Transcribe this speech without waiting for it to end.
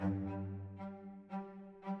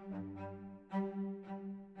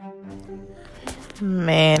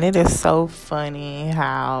Man, it is so funny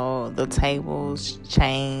how the tables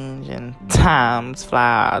change and times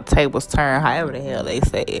fly, tables turn, however the hell they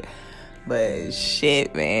say it. But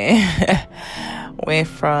shit, man, went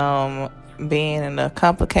from being in a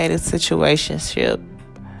complicated situationship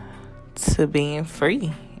to being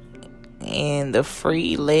free. And the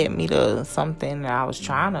free led me to something that I was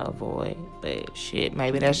trying to avoid. But shit,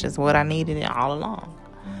 maybe that's just what I needed all along.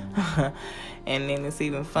 And then it's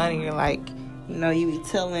even funnier, like, you be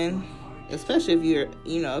telling, especially if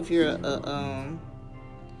you're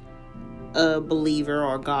a believer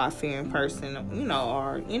or a God-fearing person,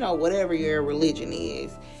 or whatever your religion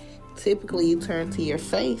is. Typically, you turn to your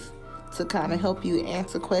faith to kind of help you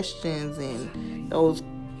answer questions and those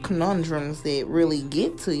conundrums that really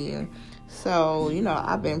get to you. So,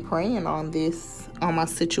 I've been praying on my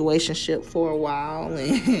situationship for a while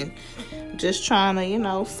and just trying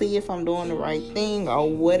to, see if I'm doing the right thing or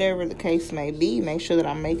whatever the case may be. Make sure that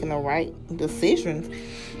I'm making the right decisions.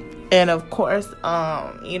 And of course,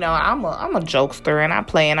 I'm a jokester and I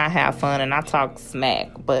play and I have fun and I talk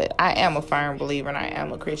smack. But I am a firm believer and I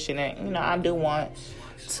am a Christian. And, I do want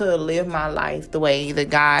to live my life the way that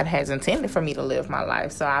God has intended for me to live my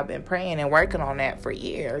life. So I've been praying and working on that for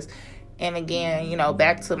years. And again,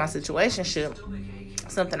 back to my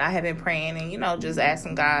situationship, something I have been praying and, just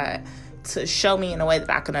asking God to show me in a way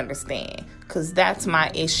that I can understand. Because that's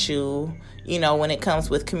my issue, when it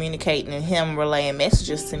comes with communicating and him relaying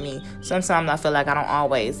messages to me. Sometimes I feel like I don't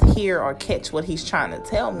always hear or catch what he's trying to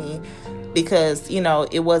tell me because,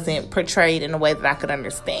 it wasn't portrayed in a way that I could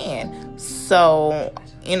understand. So,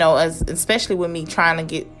 especially with me trying to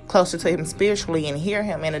get closer to him spiritually and hear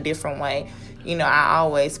him in a different way, I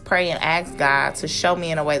always pray and ask God to show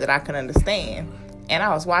me in a way that I can understand. And I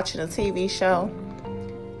was watching a TV show,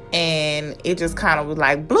 and it just kind of was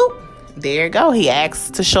like, bloop, there you go. He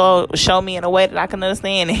asked to show me in a way that I can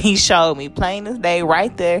understand, and he showed me plain as day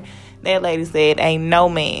right there. That lady said, ain't no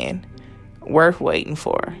man worth waiting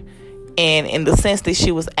for. And in the sense that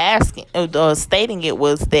she was stating it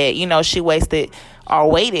was that, she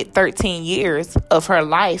waited 13 years of her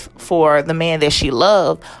life for the man that she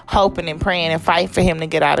loved, hoping and praying and fighting for him to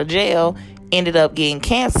get out of jail, ended up getting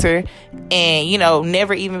cancer and,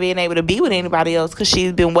 never even being able to be with anybody else because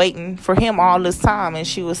she's been waiting for him all this time. And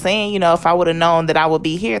she was saying, if I would have known that I would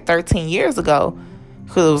be here 13 years ago,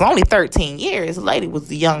 because it was only 13 years, the lady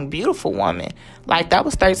was a young, beautiful woman. Like, that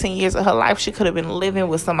was 13 years of her life. She could have been living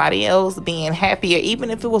with somebody else, being happier, even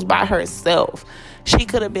if it was by herself. She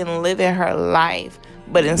could have been living her life.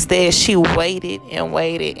 But instead, she waited and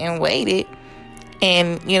waited and waited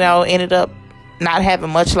and, ended up not having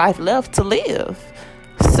much life left to live.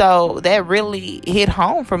 So that really hit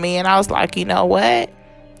home for me. And I was like, you know what?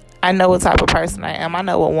 I know what type of person I am. I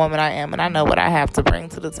know what woman I am. And I know what I have to bring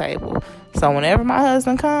to the table. So whenever my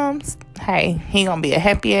husband comes, hey, he gonna be a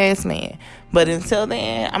happy ass man. But until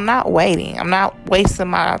then, I'm not waiting. I'm not wasting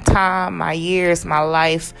my time, my years, my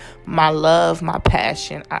life, my love, my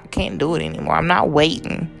passion. I can't do it anymore. I'm not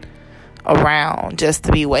waiting around just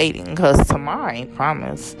to be waiting, because tomorrow ain't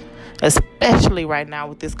promised. Especially right now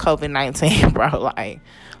with this COVID-19, bro. Like,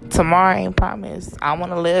 tomorrow ain't promised. I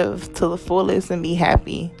want to live to the fullest and be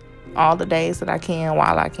happy all the days that I can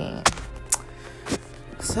while I can.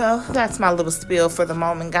 So that's my little spiel for the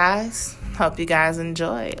moment, guys. Hope you guys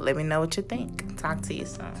enjoy it. Let me know what you think. Talk to you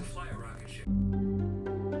soon.